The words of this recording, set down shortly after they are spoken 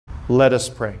Let us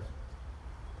pray.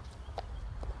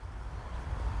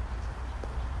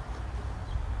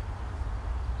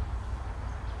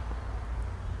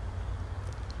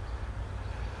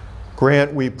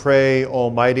 Grant, we pray,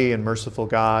 Almighty and merciful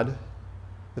God,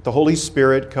 that the Holy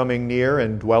Spirit, coming near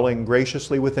and dwelling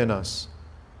graciously within us,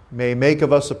 may make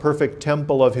of us a perfect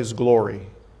temple of his glory,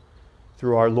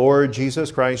 through our Lord Jesus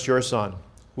Christ, your Son,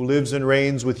 who lives and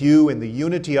reigns with you in the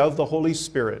unity of the Holy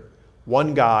Spirit,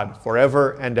 one God,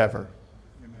 forever and ever.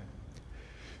 Amen.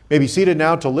 May be seated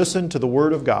now to listen to the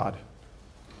word of God.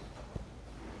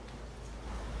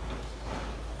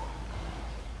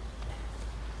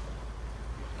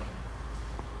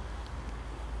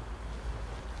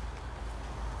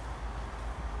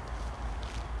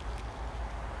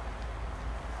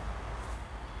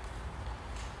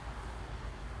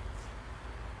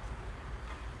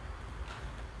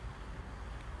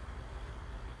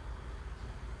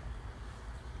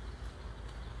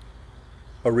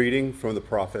 A reading from the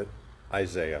prophet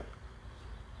Isaiah.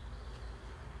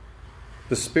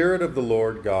 The Spirit of the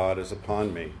Lord God is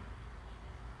upon me,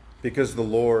 because the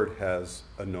Lord has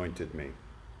anointed me.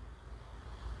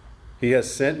 He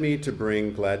has sent me to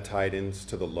bring glad tidings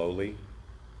to the lowly,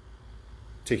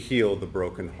 to heal the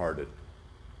brokenhearted,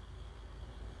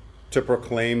 to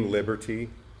proclaim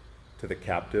liberty to the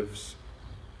captives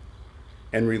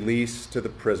and release to the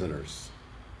prisoners,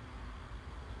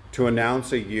 to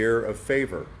announce a year of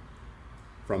favor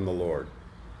from the Lord,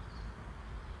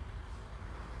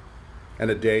 and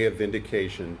a day of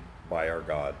vindication by our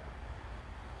God,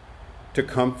 to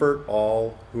comfort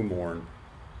all who mourn,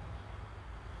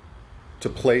 to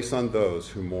place on those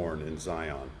who mourn in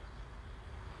Zion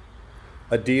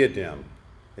a diadem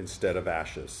instead of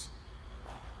ashes,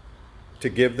 to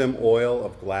give them oil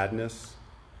of gladness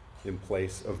in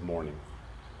place of mourning,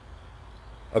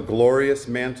 a glorious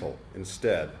mantle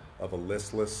instead of a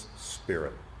listless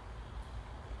spirit.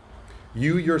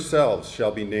 You yourselves shall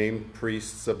be named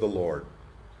priests of the Lord,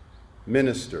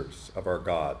 ministers of our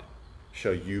God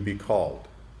shall you be called.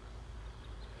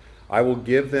 I will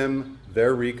give them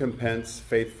their recompense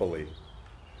faithfully.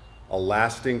 A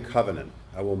lasting covenant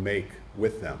I will make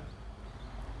with them.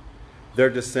 Their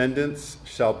descendants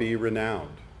shall be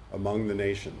renowned among the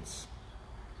nations,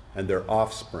 and their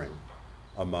offspring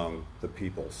among the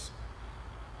peoples.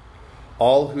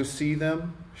 All who see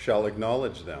them shall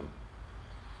acknowledge them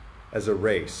as a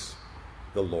race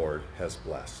the Lord has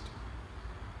blessed.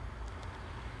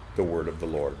 The word of the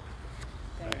Lord.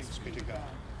 Thanks be to God.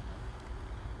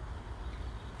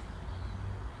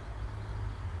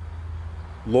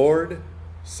 Lord,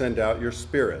 send out your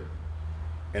Spirit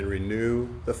and renew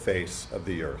the face of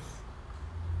the earth.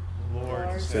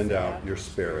 Lord, send out your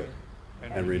Spirit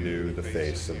and renew the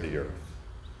face of the earth.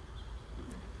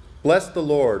 Bless the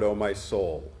Lord, O my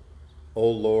soul. O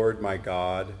Lord, my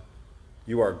God,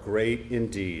 you are great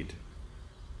indeed.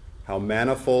 How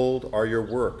manifold are your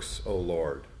works, O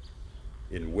Lord.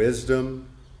 In wisdom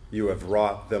you have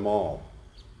wrought them all.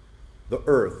 The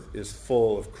earth is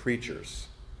full of creatures.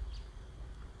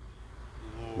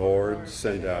 Lord,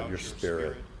 send out your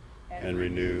Spirit and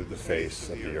renew the face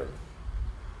of the earth.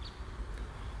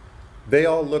 They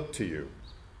all look to you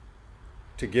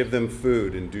to give them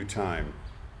food in due time.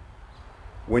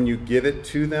 When you give it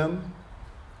to them,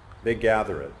 they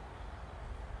gather it.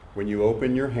 When you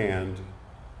open your hand,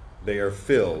 they are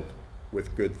filled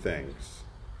with good things.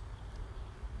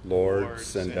 Lord,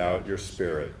 send out your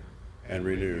Spirit and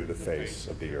renew the face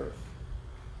of the earth.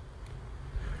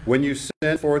 When you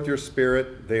send forth your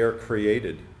Spirit, they are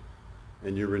created,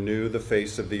 and you renew the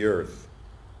face of the earth.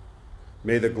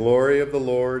 May the glory of the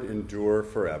Lord endure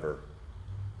forever.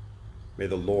 May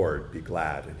the Lord be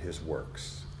glad in his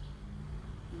works.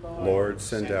 Lord,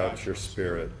 send out your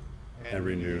Spirit and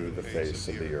renew the face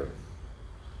of the earth.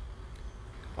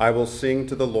 I will sing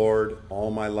to the Lord all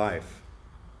my life.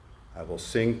 I will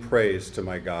sing praise to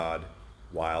my God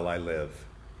while I live.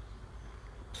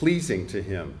 Pleasing to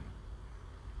him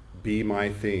be my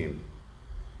theme.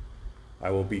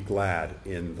 I will be glad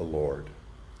in the Lord.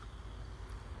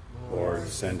 Lord,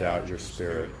 send out your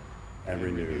Spirit and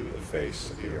renew the face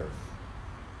of the earth.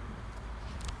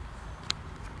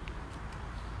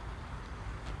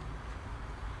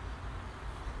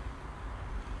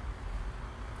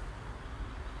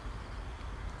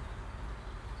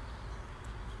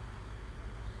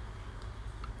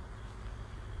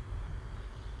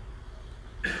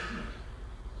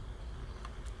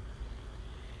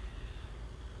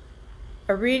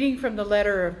 A reading from the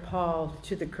letter of Paul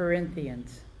to the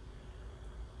Corinthians.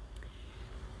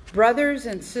 Brothers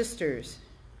and sisters,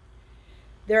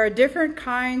 there are different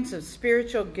kinds of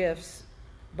spiritual gifts,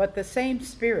 but the same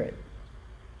Spirit.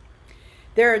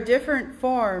 There are different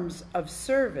forms of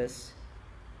service,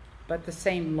 but the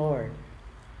same Lord.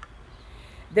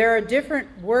 There are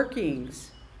different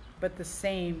workings, but the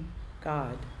same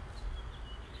God.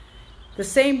 The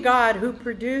same God who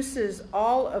produces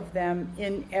all of them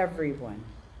in everyone.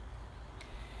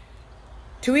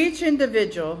 To each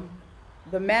individual,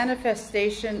 the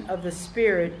manifestation of the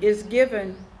Spirit is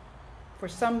given for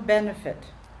some benefit.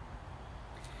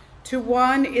 To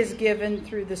one is given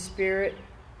through the Spirit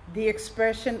the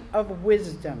expression of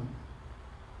wisdom.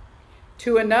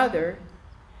 To another,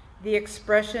 the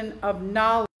expression of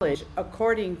knowledge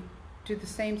according to the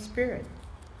same Spirit.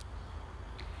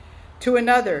 To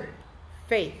another,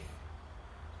 faith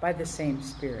by the same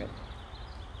Spirit.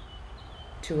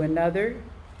 To another,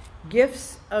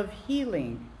 gifts of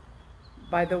healing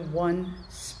by the one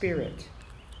Spirit.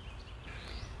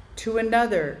 To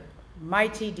another,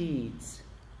 mighty deeds.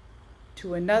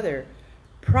 To another,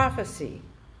 prophecy.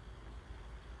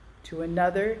 To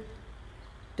another,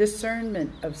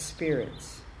 discernment of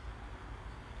spirits.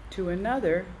 To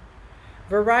another,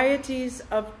 varieties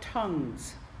of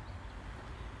tongues.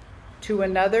 To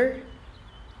another,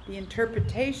 the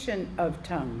interpretation of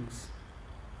tongues.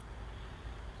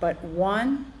 But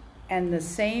one and the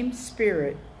same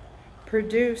Spirit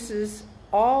produces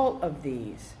all of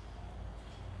these,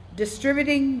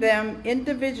 distributing them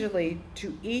individually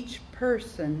to each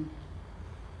person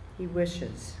he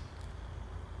wishes.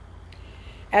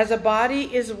 As a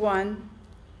body is one,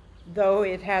 though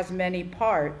it has many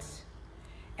parts,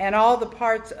 and all the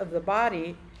parts of the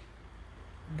body,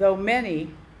 though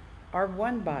many, are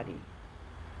one body,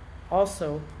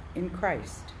 also in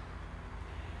Christ.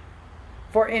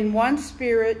 For in one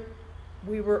Spirit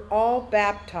we were all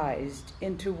baptized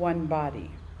into one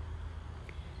body,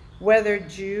 whether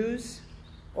Jews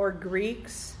or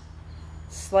Greeks,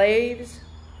 slaves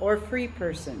or free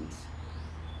persons.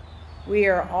 We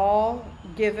are all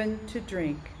given to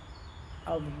drink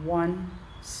of one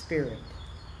Spirit.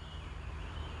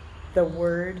 The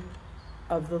word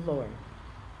of the Lord.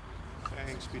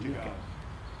 Thanks be to God.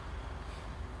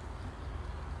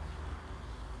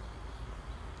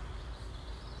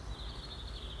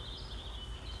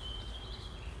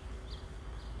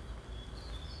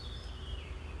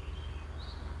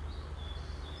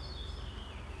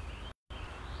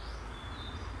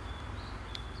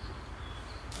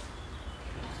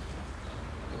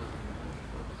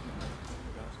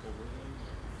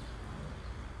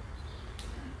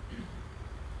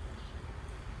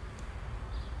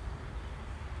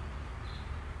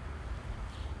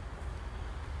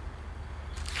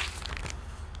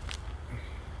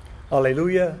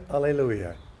 Alleluia,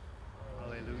 alleluia.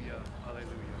 Alleluia,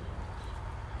 alleluia.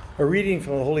 A reading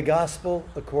from the Holy Gospel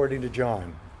according to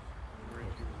John.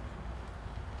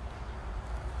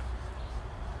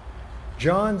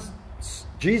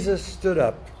 Jesus stood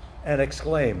up and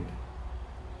exclaimed,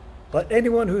 "Let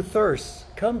anyone who thirsts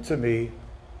come to me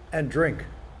and drink.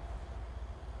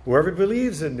 Whoever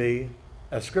believes in me,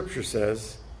 as Scripture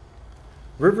says,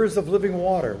 rivers of living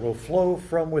water will flow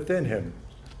from within him."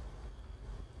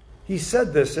 He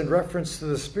said this in reference to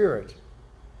the Spirit,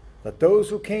 that those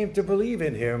who came to believe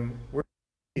in him were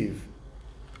to receive.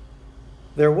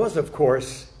 There was, of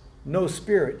course, no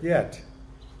Spirit yet,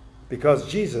 because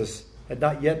Jesus had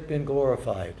not yet been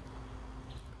glorified.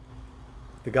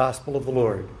 The Gospel of the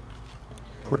Lord.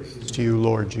 Praise to you,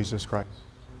 Lord Jesus Christ.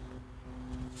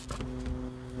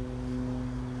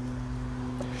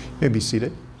 You may be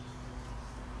seated.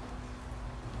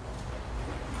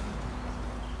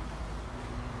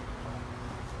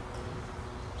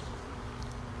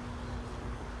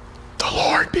 The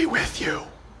Lord be with you.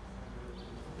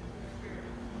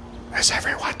 Is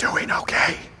everyone doing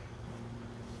okay?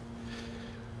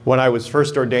 When I was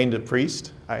first ordained a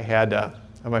priest, I had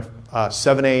my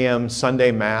 7 a.m.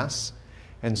 Sunday Mass.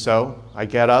 And so I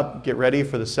get up, get ready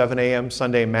for the 7 a.m.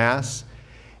 Sunday Mass.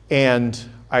 And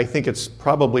I think it's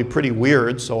probably pretty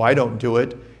weird, so I don't do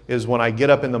it, is when I get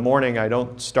up in the morning, I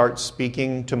don't start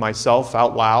speaking to myself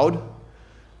out loud.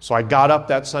 So I got up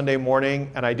that Sunday morning,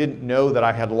 and I didn't know that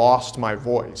I had lost my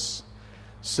voice.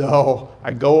 So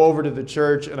I go over to the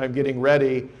church, and I'm getting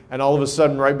ready, and all of a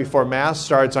sudden, right before Mass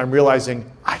starts, I'm realizing,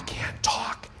 I can't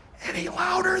talk any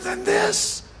louder than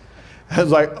this. I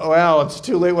was like, oh, well, it's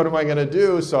too late. What am I going to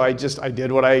do? So I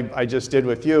did what I just did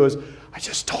with you. Is I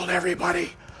just told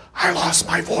everybody I lost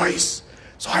my voice,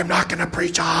 so I'm not going to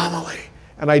preach a homily.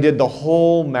 And I did the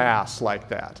whole Mass like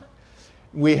that.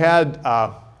 We had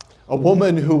a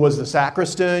woman who was the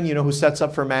sacristan, who sets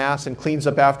up for Mass and cleans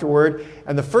up afterward.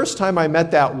 And the first time I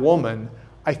met that woman,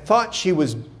 I thought she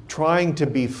was trying to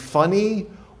be funny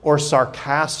or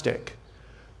sarcastic,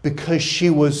 because she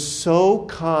was so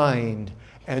kind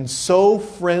and so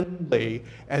friendly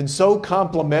and so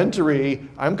complimentary.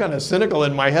 I'm kind of cynical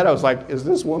in my head. I was like, is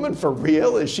this woman for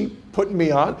real? Is she putting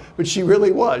me on? But she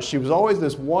really was. She was always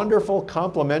this wonderful,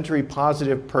 complimentary,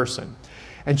 positive person.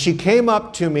 And she came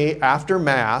up to me after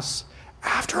Mass,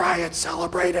 after I had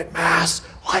celebrated Mass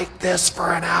like this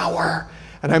for an hour.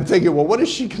 And I'm thinking, well, what is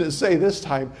she going to say this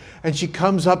time? And she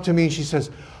comes up to me and she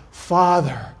says,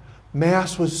 Father,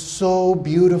 Mass was so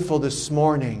beautiful this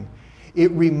morning. It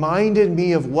reminded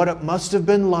me of what it must have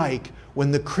been like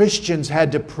when the Christians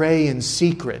had to pray in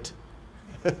secret.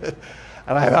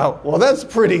 And I thought, well, that's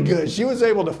pretty good. She was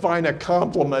able to find a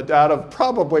compliment out of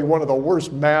probably one of the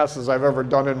worst Masses I've ever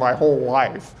done in my whole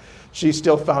life. She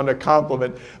still found a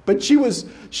compliment. But she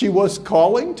was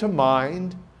calling to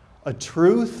mind a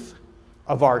truth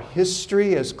of our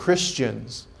history as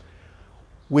Christians,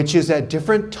 which is at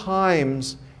different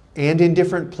times and in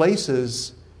different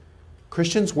places,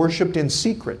 Christians worshiped in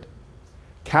secret.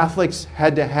 Catholics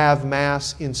had to have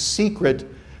Mass in secret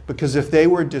because if they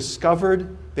were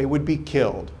discovered, they would be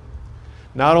killed.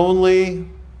 Not only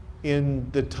in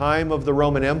the time of the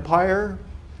Roman Empire,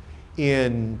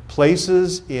 in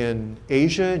places in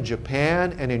Asia, in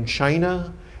Japan, and in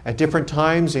China, at different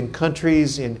times in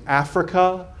countries in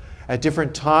Africa, at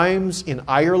different times in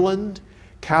Ireland,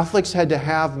 Catholics had to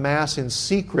have Mass in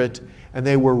secret, and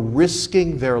they were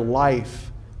risking their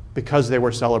life because they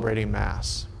were celebrating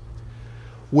Mass.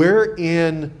 We're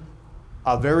in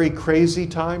a very crazy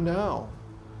time now,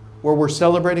 where we're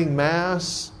celebrating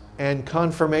Mass and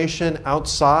confirmation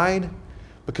outside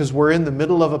because we're in the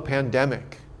middle of a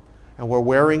pandemic. And we're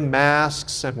wearing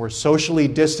masks and we're socially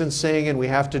distancing and we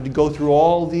have to go through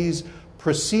all these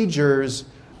procedures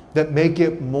that make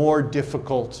it more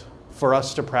difficult for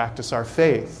us to practice our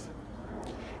faith.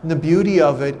 And the beauty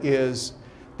of it is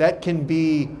that can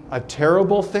be a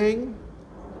terrible thing,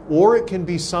 or it can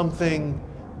be something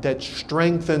that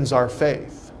strengthens our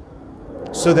faith.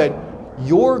 So that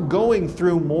you're going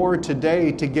through more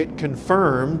today to get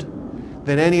confirmed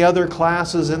than any other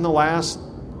classes in the last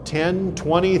 10,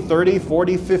 20, 30,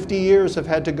 40, 50 years have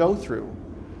had to go through.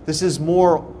 This is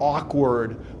more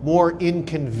awkward, more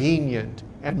inconvenient,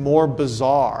 and more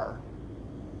bizarre.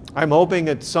 I'm hoping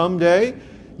that someday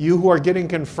you who are getting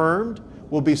confirmed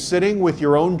will be sitting with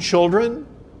your own children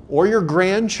or your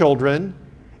grandchildren,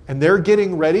 and they're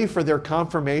getting ready for their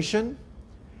confirmation,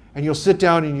 and you'll sit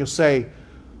down and you'll say,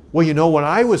 well, you know, when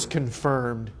I was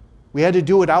confirmed, we had to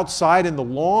do it outside in the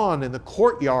lawn, in the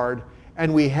courtyard,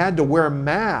 and we had to wear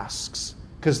masks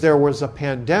because there was a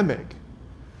pandemic.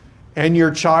 And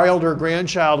your child or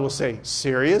grandchild will say,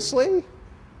 seriously?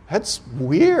 That's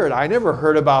weird. I never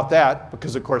heard about that,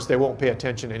 because of course they won't pay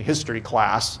attention in history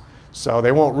class. So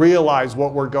they won't realize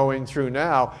what we're going through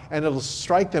now. And it'll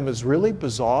strike them as really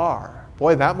bizarre.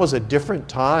 Boy, that was a different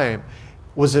time.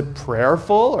 Was it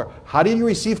prayerful? Or how do you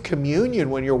receive communion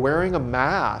when you're wearing a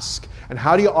mask? And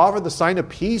how do you offer the sign of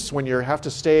peace when you have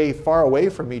to stay far away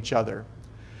from each other?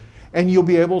 And you'll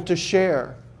be able to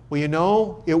share. Well, you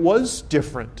know, it was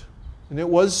different. And it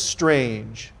was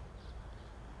strange.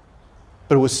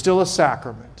 But it was still a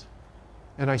sacrament.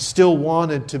 And I still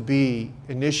wanted to be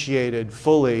initiated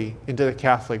fully into the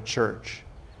Catholic Church.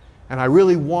 And I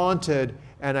really wanted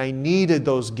and I needed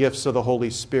those gifts of the Holy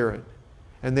Spirit.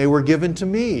 And they were given to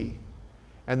me.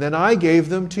 And then I gave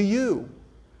them to you.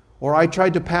 Or I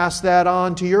tried to pass that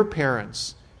on to your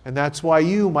parents. And that's why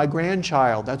you, my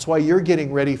grandchild, that's why you're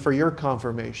getting ready for your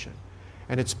confirmation.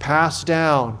 And it's passed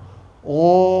down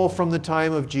all from the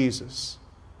time of Jesus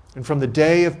and from the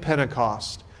day of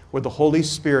Pentecost, where the Holy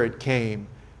Spirit came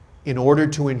in order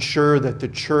to ensure that the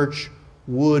church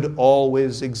would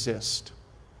always exist.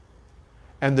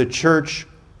 And the church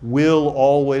will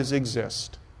always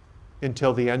exist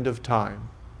until the end of time.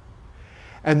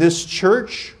 And this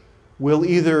church will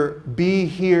either be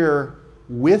here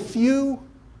with you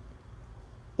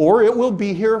or it will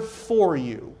be here for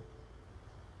you.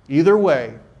 Either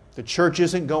way, the church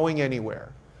isn't going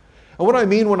anywhere. And what I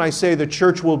mean when I say the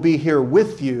church will be here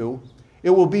with you,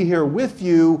 it will be here with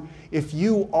you if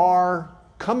you are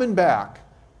coming back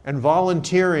and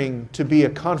volunteering to be a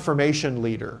confirmation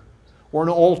leader or an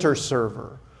altar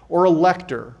server or a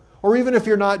lector, or even if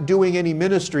you're not doing any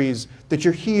ministries, that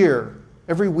you're here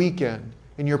every weekend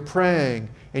and you're praying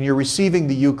and you're receiving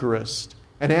the Eucharist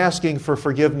and asking for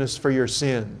forgiveness for your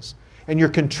sins. And you're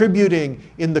contributing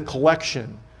in the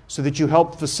collection so that you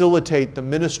help facilitate the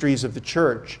ministries of the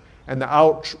church and the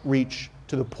outreach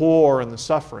to the poor and the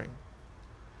suffering.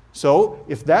 So,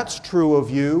 if that's true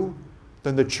of you,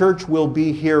 then the church will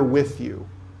be here with you.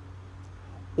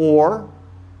 Or,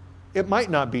 it might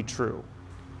not be true.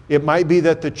 It might be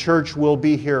that the church will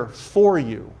be here for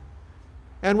you.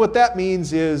 And what that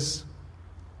means is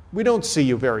we don't see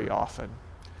you very often.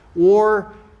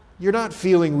 Or you're not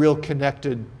feeling real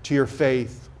connected to your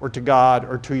faith or to God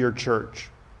or to your church.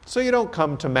 So you don't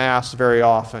come to Mass very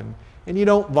often and you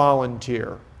don't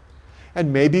volunteer.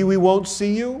 And maybe we won't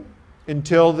see you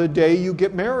until the day you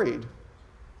get married.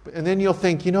 And then you'll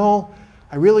think,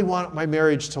 I really want my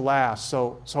marriage to last,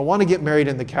 so I want to get married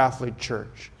in the Catholic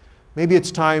Church. Maybe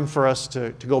it's time for us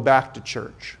to go back to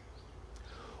church.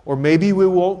 Or maybe we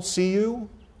won't see you,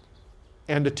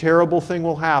 and a terrible thing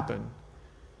will happen,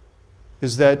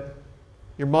 is that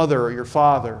your mother or your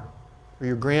father or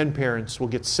your grandparents will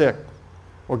get sick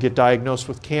or get diagnosed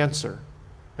with cancer,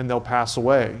 and they'll pass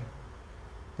away.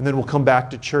 And then we'll come back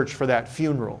to church for that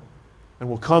funeral. And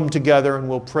we'll come together and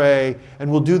we'll pray and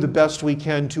we'll do the best we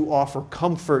can to offer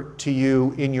comfort to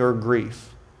you in your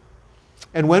grief.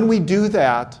 And when we do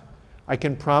that, I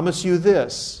can promise you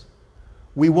this.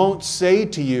 We won't say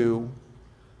to you,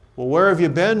 well, where have you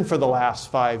been for the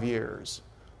last 5 years?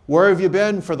 Where have you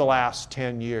been for the last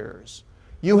 10 years?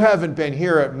 You haven't been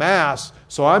here at Mass,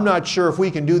 so I'm not sure if we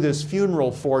can do this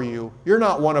funeral for you. You're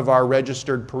not one of our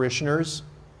registered parishioners.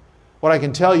 What I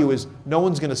can tell you is no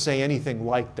one's going to say anything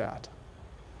like that.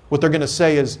 What they're going to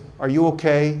say is, are you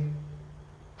okay?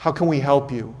 How can we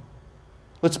help you?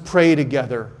 Let's pray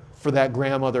together for that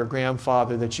grandmother,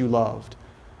 grandfather that you loved.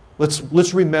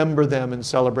 Let's remember them and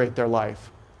celebrate their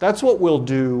life. That's what we'll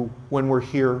do when we're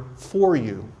here for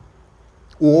you.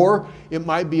 Or it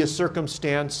might be a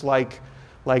circumstance like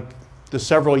the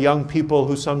several young people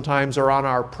who sometimes are on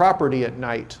our property at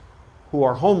night who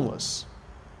are homeless.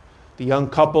 The young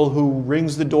couple who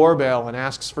rings the doorbell and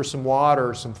asks for some water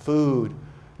or some food,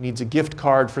 needs a gift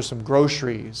card for some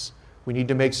groceries. We need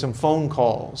to make some phone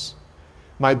calls.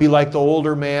 Might be like the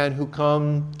older man who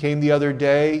came the other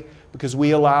day because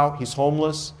he's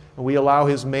homeless, and we allow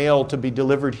his mail to be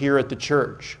delivered here at the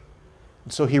church.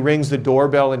 And so he rings the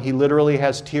doorbell and he literally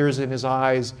has tears in his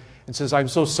eyes and says, I'm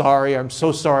so sorry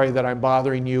that I'm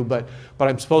bothering you, but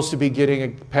I'm supposed to be getting a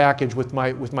package with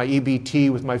my EBT,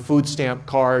 with my food stamp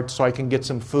card, so I can get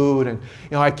some food. And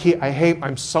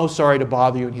I'm so sorry to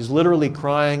bother you. And he's literally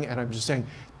crying, and I'm just saying,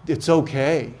 it's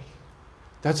okay.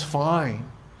 That's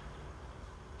fine.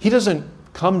 He doesn't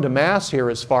come to Mass here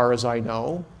as far as I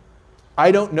know.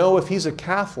 I don't know if he's a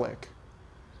Catholic,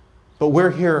 but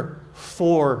we're here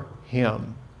for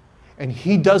him. And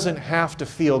he doesn't have to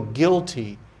feel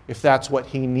guilty if that's what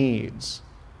he needs.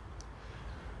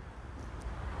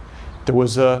 There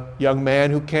was a young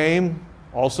man who came,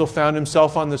 also found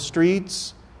himself on the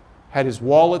streets, had his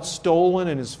wallet stolen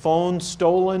and his phone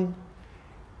stolen,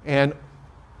 and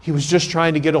he was just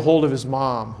trying to get a hold of his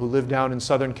mom, who lived down in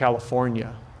Southern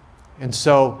California. And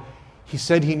so he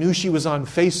said he knew she was on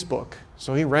Facebook.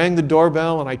 So he rang the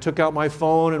doorbell, and I took out my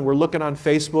phone, and we're looking on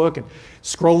Facebook and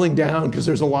scrolling down because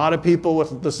there's a lot of people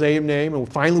with the same name. And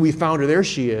finally we found her. There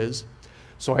she is.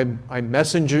 So I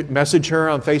message her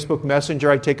on Facebook Messenger.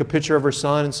 I take a picture of her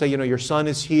son and say, your son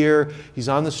is here. He's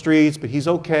on the streets, but he's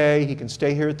okay. He can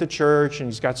stay here at the church, and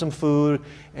he's got some food,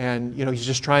 and he's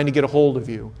just trying to get a hold of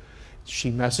you.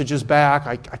 She messages back,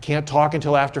 I can't talk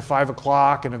until after 5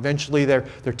 o'clock, and eventually they're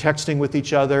texting with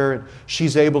each other, and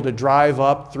she's able to drive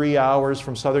up 3 hours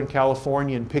from Southern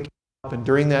California and pick him up, and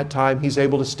during that time he's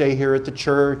able to stay here at the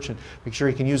church and make sure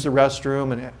he can use the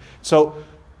restroom. And so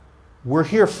we're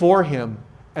here for him,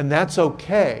 and that's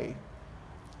okay.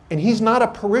 And he's not a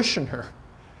parishioner.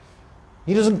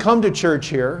 He doesn't come to church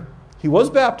here. He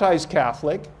was baptized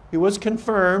Catholic, he was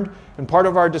confirmed, and part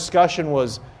of our discussion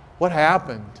was, what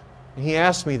happened? And he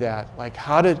asked me that,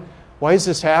 why is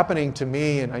this happening to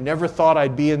me? And I never thought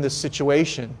I'd be in this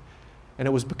situation. And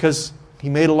it was because he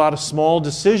made a lot of small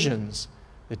decisions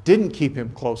that didn't keep him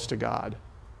close to God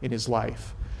in his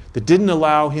life, that didn't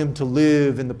allow him to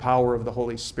live in the power of the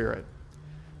Holy Spirit.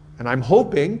 And I'm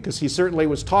hoping, because he certainly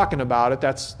was talking about it,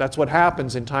 that's what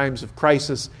happens in times of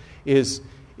crisis, is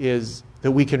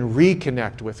that we can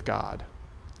reconnect with God.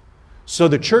 So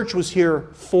the church was here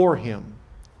for him.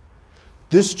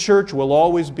 This church will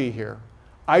always be here.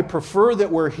 I prefer that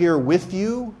we're here with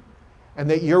you and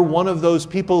that you're one of those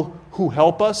people who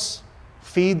help us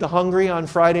feed the hungry on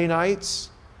Friday nights,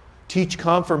 teach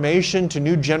confirmation to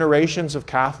new generations of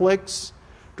Catholics,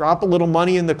 drop a little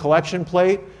money in the collection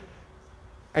plate,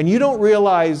 and you don't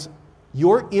realize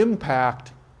your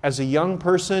impact as a young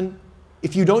person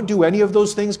if you don't do any of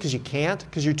those things because you can't,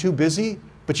 because you're too busy,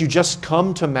 but you just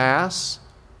come to Mass.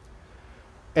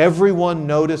 Everyone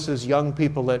notices young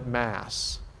people at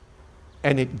Mass,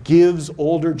 and it gives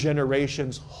older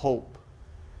generations hope,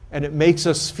 and it makes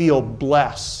us feel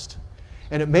blessed,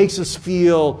 And it makes us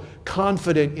feel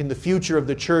confident in the future of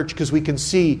the church because we can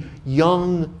see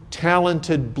young,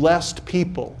 talented, blessed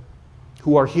people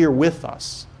who are here with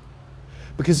us.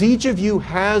 Because each of you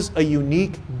has a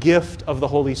unique gift of the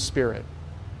Holy Spirit.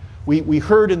 We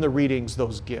heard in the readings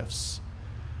those gifts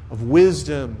of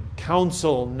wisdom,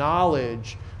 counsel,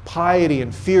 knowledge, piety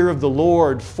and fear of the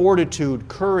Lord, fortitude,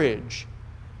 courage.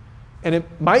 And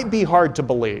it might be hard to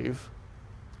believe,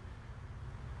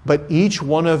 but each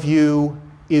one of you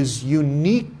is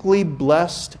uniquely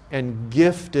blessed and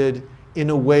gifted in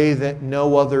a way that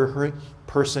no other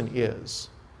person is.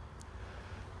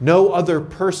 No other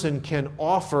person can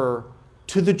offer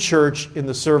to the church in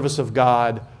the service of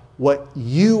God what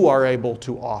you are able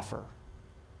to offer.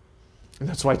 And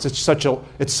that's why it's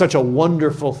such a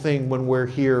wonderful thing when we're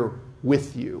here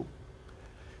with you.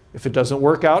 If it doesn't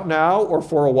work out now or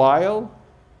for a while,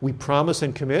 we promise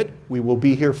and commit we will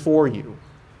be here for you.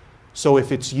 So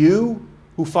if it's you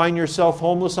who find yourself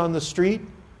homeless on the street,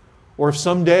 or if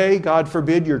someday, God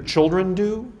forbid, your children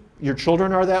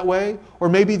are that way, or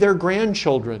maybe their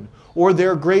grandchildren, or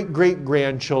their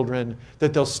great-great-grandchildren,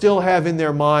 that they'll still have in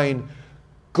their mind,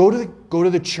 go to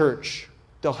the church,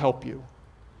 they'll help you.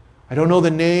 I don't know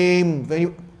the name,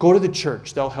 go to the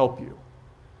church, they'll help you.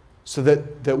 So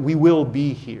that we will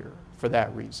be here for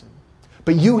that reason.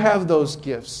 But you have those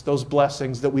gifts, those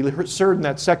blessings that we heard in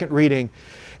that second reading.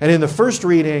 And in the first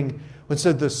reading, when it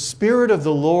said, the Spirit of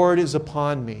the Lord is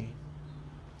upon me.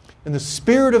 And the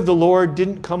Spirit of the Lord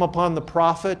didn't come upon the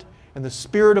prophet, and the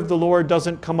Spirit of the Lord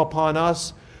doesn't come upon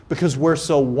us because we're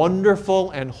so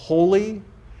wonderful and holy,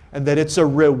 and that it's a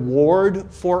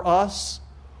reward for us,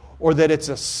 or that it's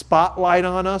a spotlight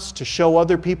on us to show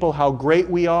other people how great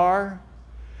we are.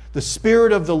 The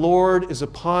Spirit of the Lord is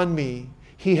upon me.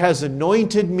 He has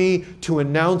anointed me to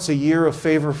announce a year of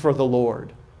favor for the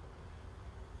Lord.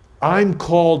 I'm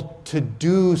called to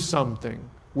do something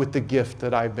with the gift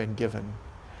that I've been given.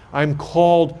 I'm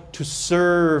called to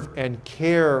serve and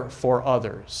care for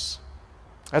others.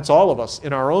 That's all of us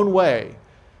in our own way.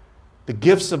 The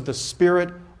gifts of the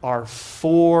Spirit are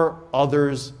for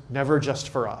others, never just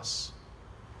for us.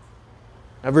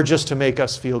 Never just to make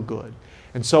us feel good.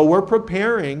 And so we're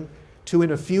preparing to,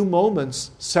 in a few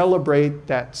moments, celebrate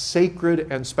that sacred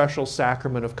and special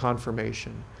sacrament of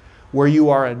confirmation, where you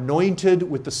are anointed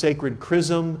with the sacred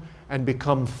chrism and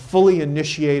become fully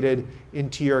initiated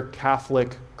into your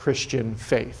Catholic Christian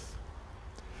faith.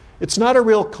 It's not a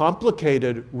real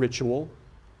complicated ritual.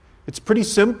 It's pretty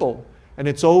simple, and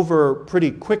it's over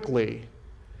pretty quickly,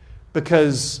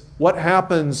 because what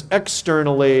happens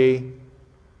externally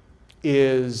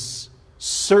is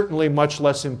certainly much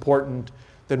less important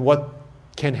than what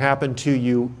can happen to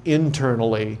you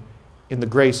internally in the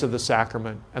grace of the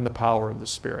sacrament and the power of the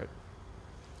Spirit.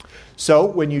 So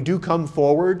when you do come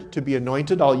forward to be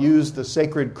anointed, I'll use the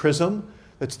sacred chrism.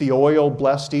 That's the oil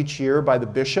blessed each year by the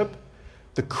bishop.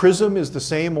 The chrism is the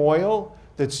same oil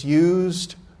that's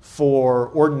used for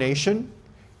ordination.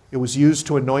 It was used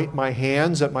to anoint my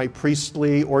hands at my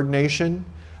priestly ordination.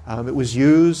 It was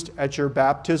used at your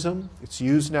baptism. It's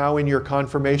used now in your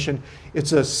confirmation.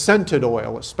 It's a scented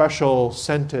oil, a special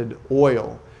scented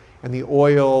oil. And the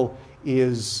oil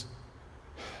is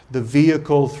the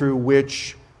vehicle through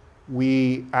which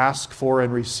we ask for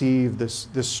and receive this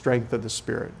strength of the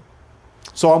Spirit.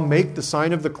 So I'll make the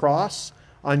sign of the cross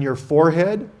on your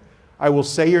forehead. I will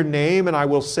say your name, and I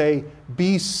will say,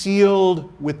 be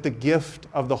sealed with the gift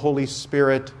of the Holy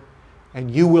Spirit.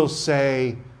 And you will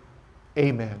say,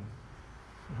 Amen.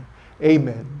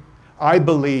 Amen. I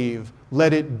believe,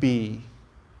 let it be.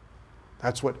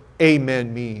 That's what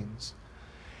amen means.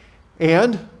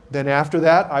 And then after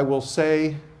that, I will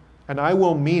say, and I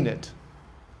will mean it,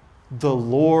 the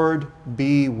Lord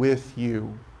be with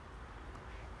you.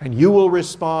 And you will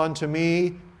respond to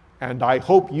me, and I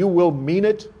hope you will mean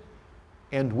it,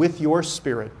 and with your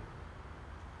spirit.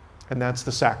 And that's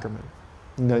the sacrament.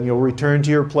 And then you'll return to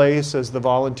your place as the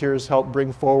volunteers help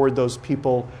bring forward those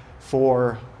people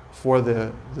for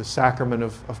the sacrament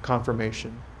of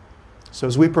confirmation. So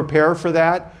as we prepare for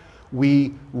that,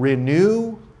 we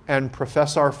renew and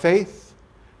profess our faith,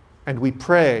 and we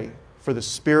pray for the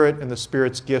Spirit and the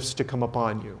Spirit's gifts to come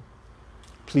upon you.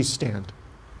 Please stand.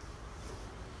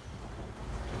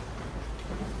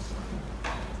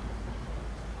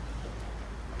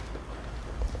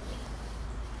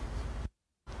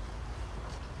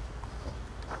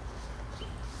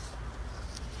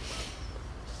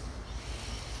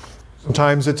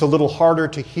 Sometimes it's a little harder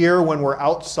to hear when we're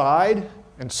outside,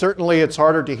 and certainly it's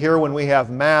harder to hear when we have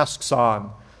masks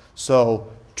on.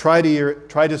 So try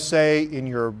to say in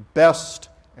your best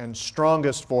and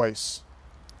strongest voice,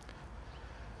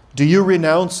 Do you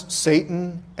renounce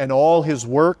Satan and all his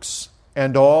works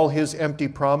and all his empty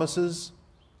promises?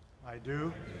 I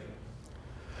do.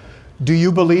 Do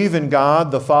you believe in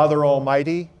God, the Father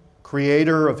Almighty,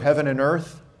 creator of heaven and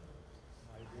earth?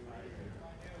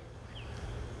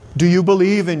 Do you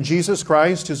believe in Jesus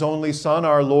Christ, his only Son,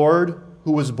 our Lord,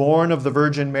 who was born of the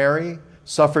Virgin Mary,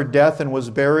 suffered death and was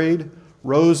buried,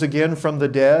 rose again from the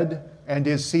dead, and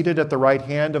is seated at the right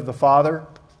hand of the Father?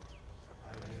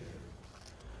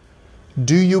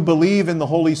 Do you believe in the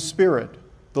Holy Spirit,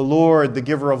 the Lord, the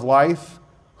giver of life,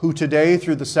 who today,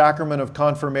 through the sacrament of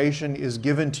confirmation, is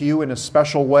given to you in a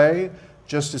special way,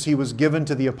 just as he was given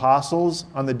to the apostles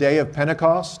on the day of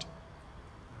Pentecost?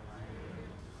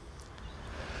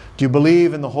 Do you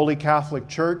believe in the Holy Catholic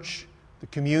Church, the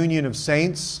communion of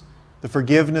saints, the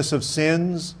forgiveness of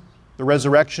sins, the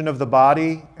resurrection of the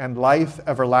body, and life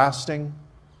everlasting?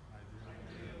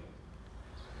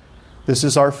 This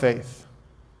is our faith.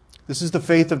 This is the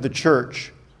faith of the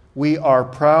Church. We are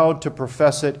proud to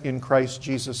profess it in Christ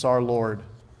Jesus our Lord.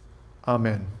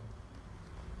 Amen.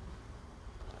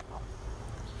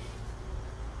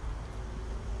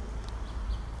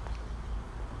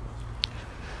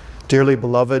 Dearly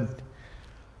beloved,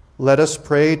 let us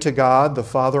pray to God, the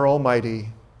Father Almighty,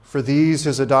 for these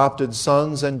his adopted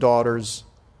sons and daughters,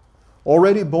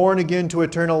 already born again to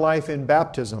eternal life in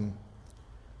baptism,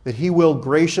 that he will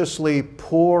graciously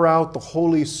pour out the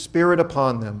Holy Spirit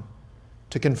upon them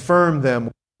to confirm them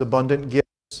with abundant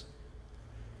gifts.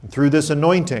 And through this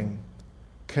anointing,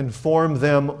 conform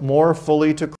them more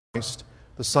fully to Christ,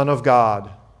 the Son of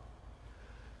God.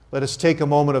 Let us take a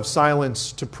moment of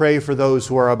silence to pray for those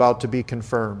who are about to be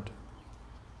confirmed.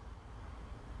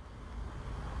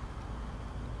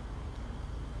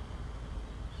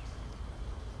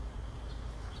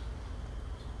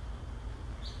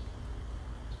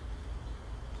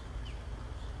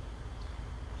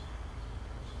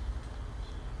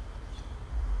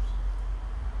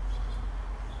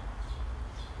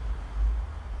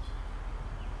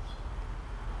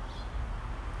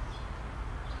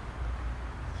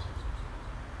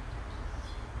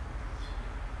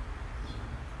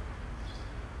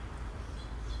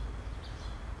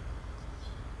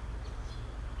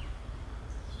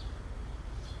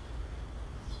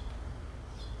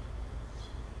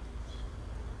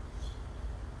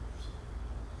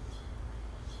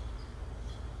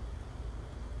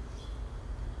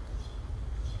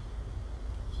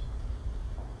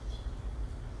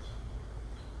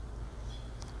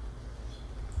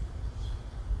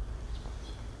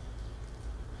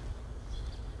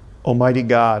 Almighty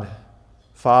God,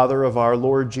 Father of our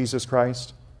Lord Jesus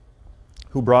Christ,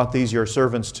 who brought these your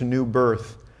servants to new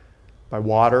birth by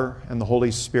water and the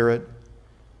Holy Spirit,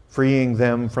 freeing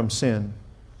them from sin,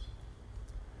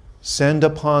 send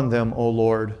upon them, O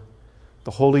Lord,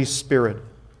 the Holy Spirit,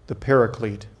 the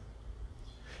Paraclete,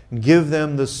 and give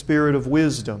them the spirit of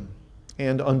wisdom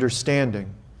and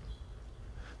understanding,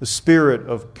 the spirit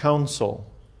of counsel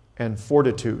and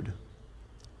fortitude,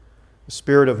 the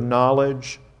spirit of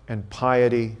knowledge and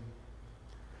piety.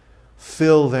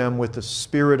 Fill them with the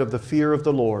spirit of the fear of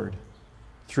the Lord,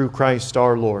 through Christ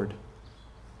our Lord.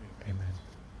 Amen.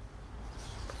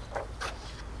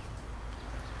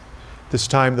 This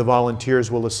time the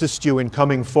volunteers will assist you in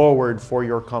coming forward for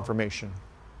your confirmation.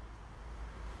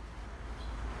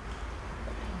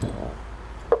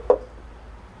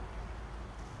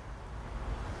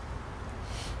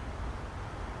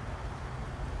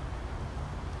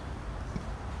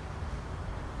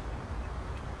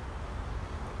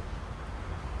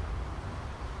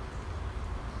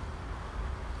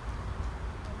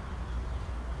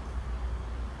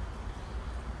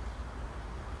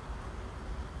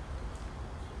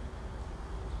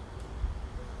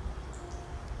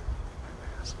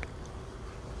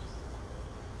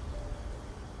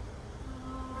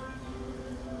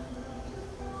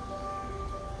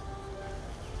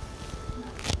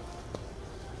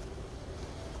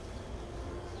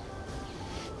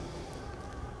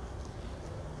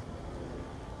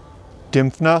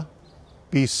 Dimphna,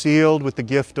 be sealed with the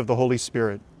gift of the Holy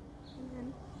Spirit.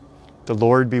 Amen. The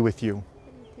Lord be with you.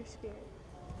 And with your spirit.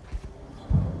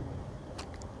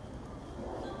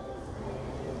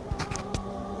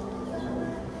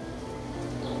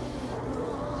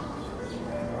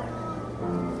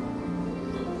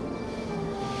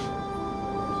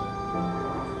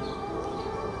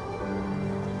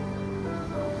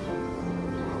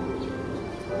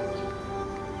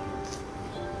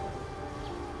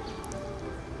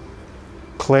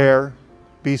 Claire,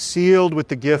 be sealed with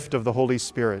the gift of the Holy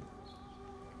Spirit.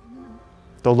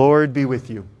 The Lord be with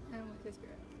you. And with your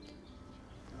spirit.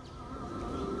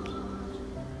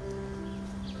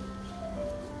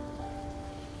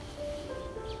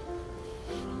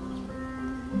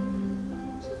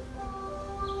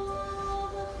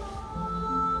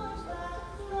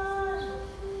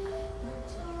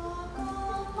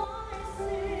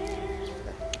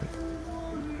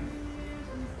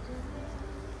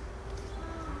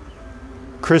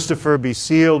 Christopher, be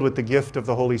sealed with the gift of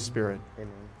the Holy Spirit.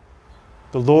 Amen.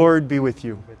 The Lord be with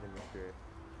you. With your spirit.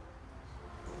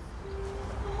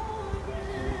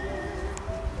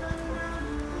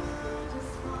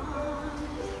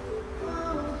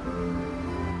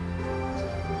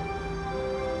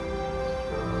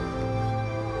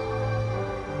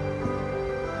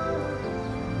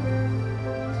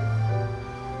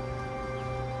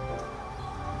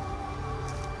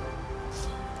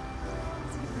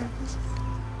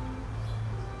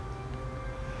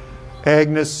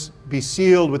 Agnes, be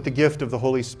sealed with the gift of the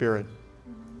Holy Spirit.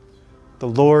 The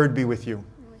Lord be with you.